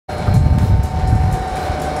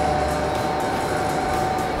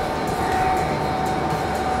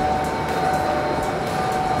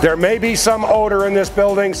There may be some odor in this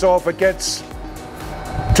building, so if it gets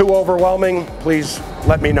too overwhelming, please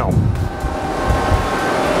let me know.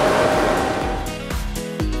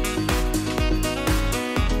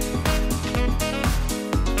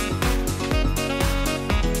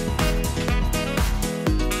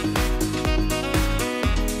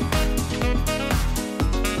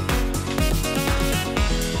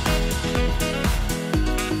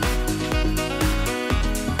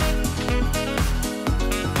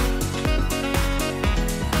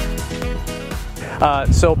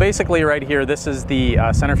 So basically right here, this is the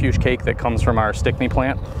centrifuge cake that comes from our Stickney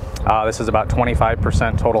plant. This is about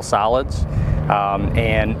 25% total solids.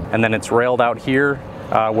 And then it's railed out here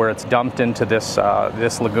where it's dumped into this,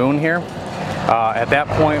 this lagoon here. At that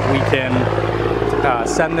point, we can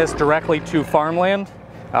send this directly to farmland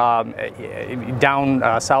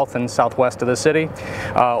down south and southwest of the city,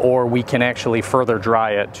 or we can actually further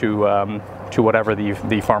dry it to whatever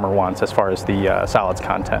the farmer wants as far as the solids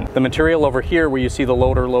content. The material over here where you see the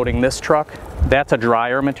loader loading this truck, that's a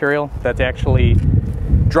drier material. That's actually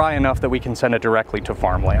dry enough that we can send it directly to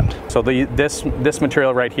farmland. So this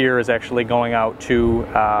material right here is actually going out to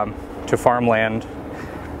farmland.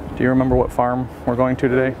 Do you remember what farm we're going to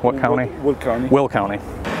today? What county? Will County. Will County.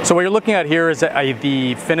 So what you're looking at here is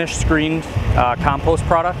the finished screened compost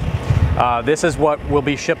product. This is what will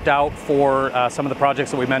be shipped out for some of the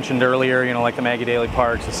projects that we mentioned earlier, you know, like the Maggie Daly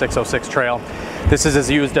Parks, the 606 Trail. This is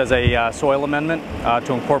used as a soil amendment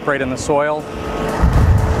to incorporate in the soil.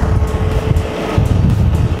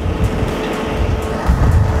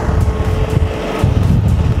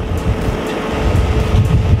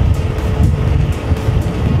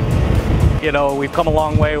 You know, we've come a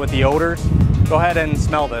long way with the odors. Go ahead and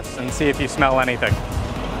smell this and see if you smell anything.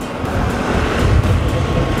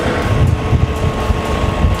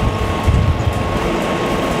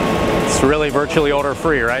 It's really virtually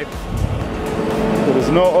odor-free, right? There is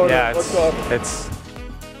no odor. Yeah, it's